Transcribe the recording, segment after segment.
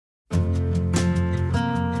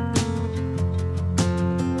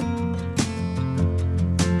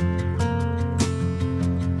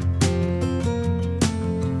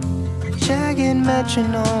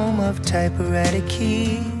metronome of typewriter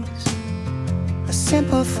keys. A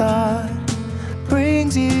simple thought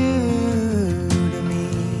brings you to me,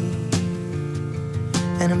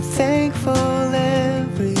 and I'm thankful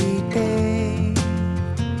every day.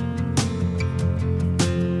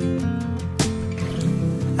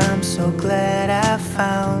 I'm so glad I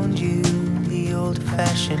found you the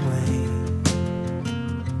old-fashioned way.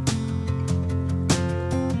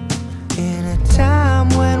 In a time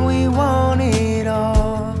when we want it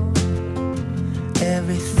all,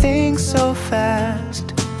 everything's so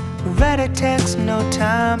fast. Write a text, no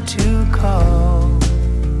time to call.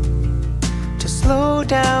 To slow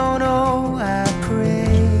down, oh, I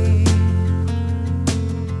pray.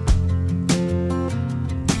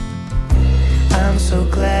 I'm so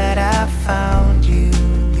glad I found you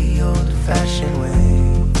the old-fashioned way.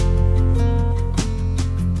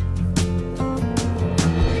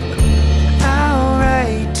 I'll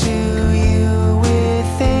write to you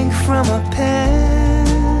with ink from a pen.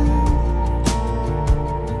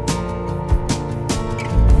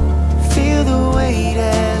 Feel the weight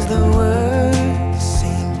as the words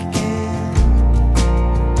sink in.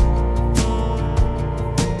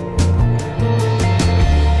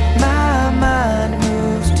 My mind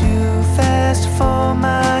moves too fast for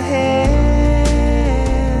my hand.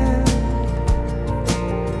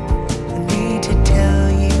 I need to tell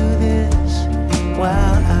you this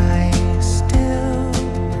while I still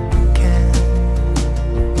can.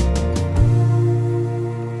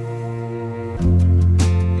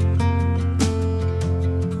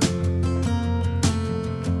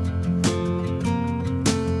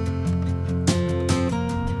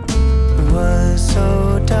 It was so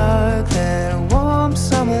dark that warm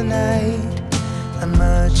summer night. I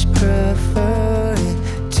much prefer it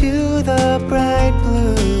to the bright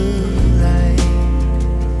blue light.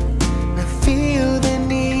 And I feel the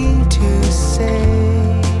need to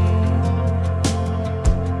say,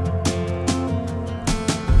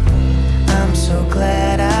 I'm so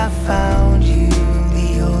glad I found you the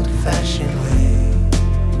old-fashioned way.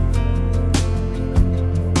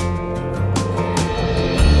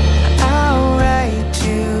 I'll write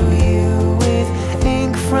to you with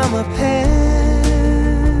ink from a pen.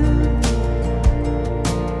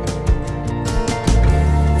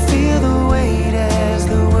 Feel the weight as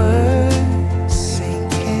the words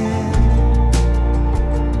sink in.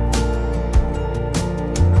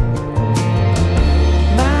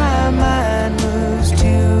 My mind moves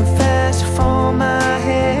too fast for my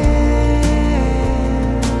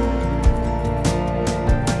hand.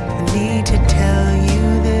 I need to tell you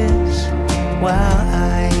this while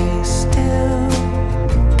I still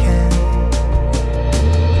can.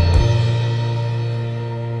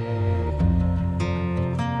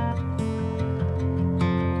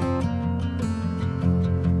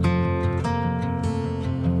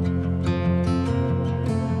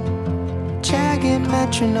 Jagged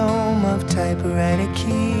metronome of typewriter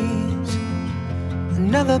keys.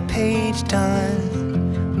 Another page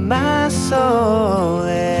done, my soul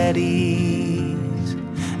at ease.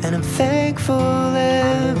 And I'm thankful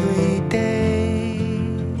every day.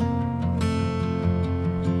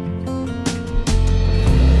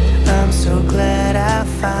 I'm so glad I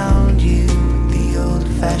found you the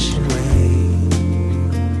old-fashioned way.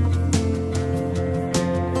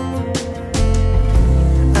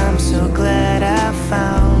 I'm so glad I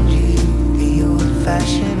found you the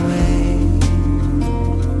old-fashioned way.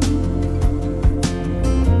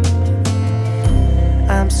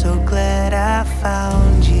 I'm so glad I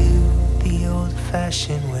found you the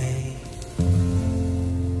old-fashioned way.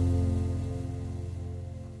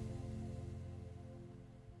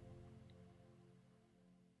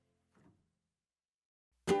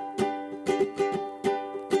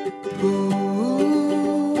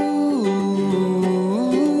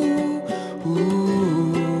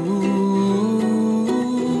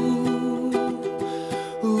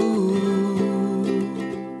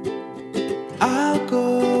 I'll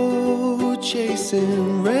go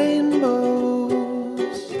chasing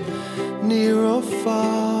rainbows, near or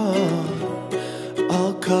far.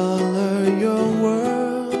 I'll color your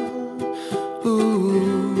world.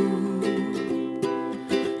 Ooh.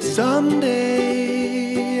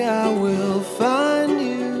 Someday I will find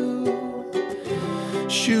you,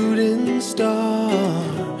 shooting star.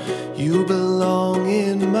 You belong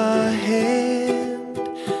in my hand,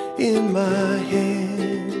 in my hand.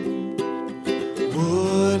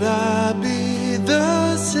 Would I be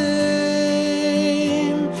the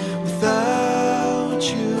same without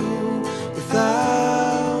you,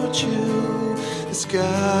 without you? The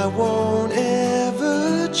sky won't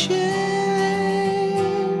ever change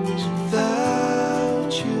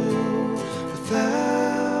without you, without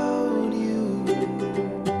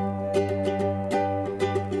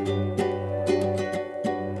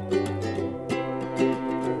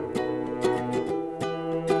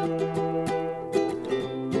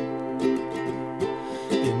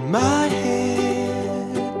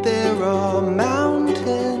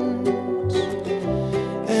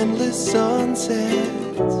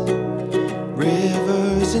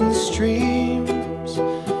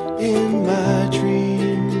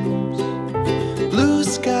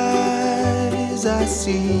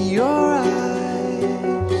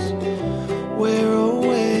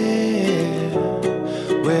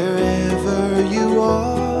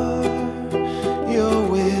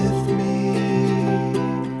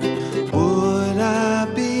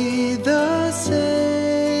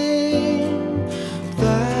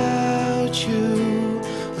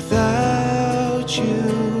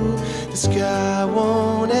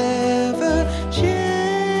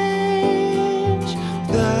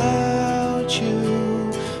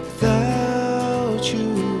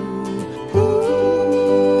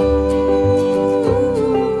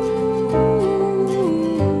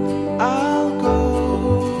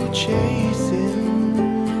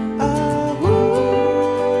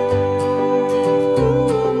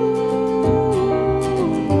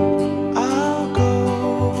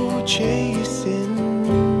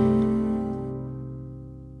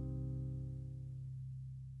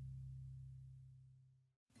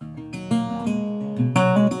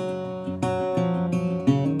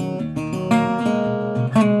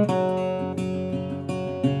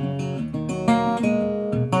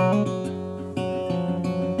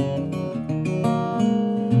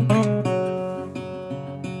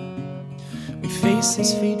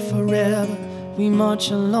wait forever. We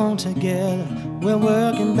march along together. We're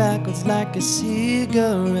working backwards like a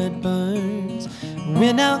cigarette burns.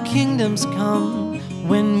 When our kingdoms come,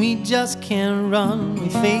 when we just can't run, we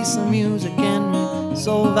face the music and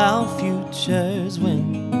resolve our futures.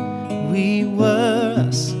 When we were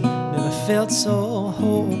us, never felt so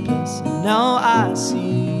hopeless. Now I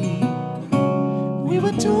see we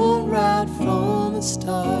were doomed right from the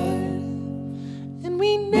start, and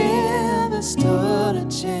we never stood a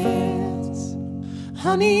chance.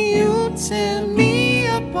 Honey, you tear me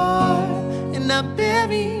apart, and I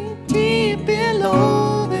bury deep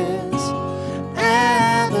below this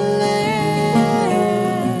avalanche.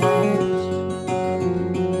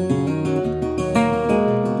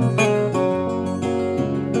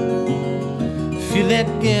 Feel it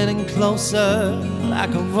getting closer,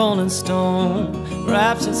 like a rolling stone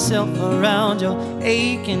wraps itself around your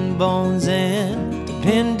aching bones, and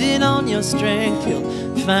depending on your strength, you'll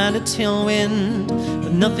find a tailwind,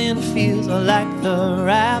 but nothing feels like the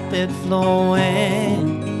rapid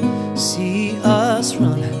flowing. See us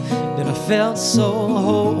run, never felt so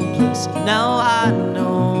hopeless. Now I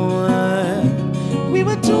know we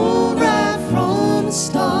were doomed right from the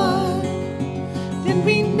start, then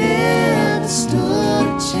we never stood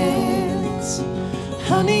a chance.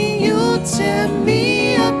 Honey, you tear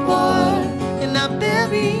me apart, and I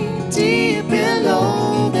bury deep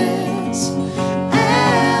below this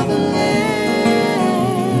avalanche.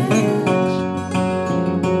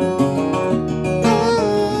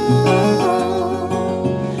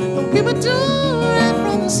 Oh, we were doomed right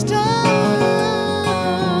from the start.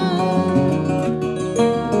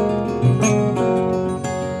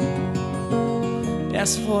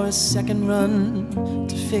 Ask for a second run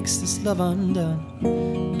to fix this love undone.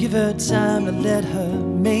 Give her time to let her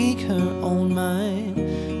make her own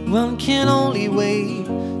mind. One can only wait,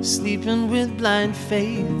 sleeping with blind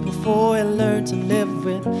faith, before I learn to live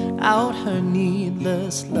without her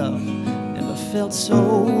needless love. Never felt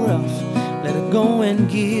so rough, let her go and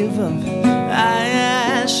give up.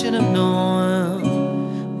 I should have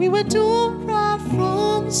known we were doomed right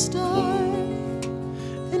from the start.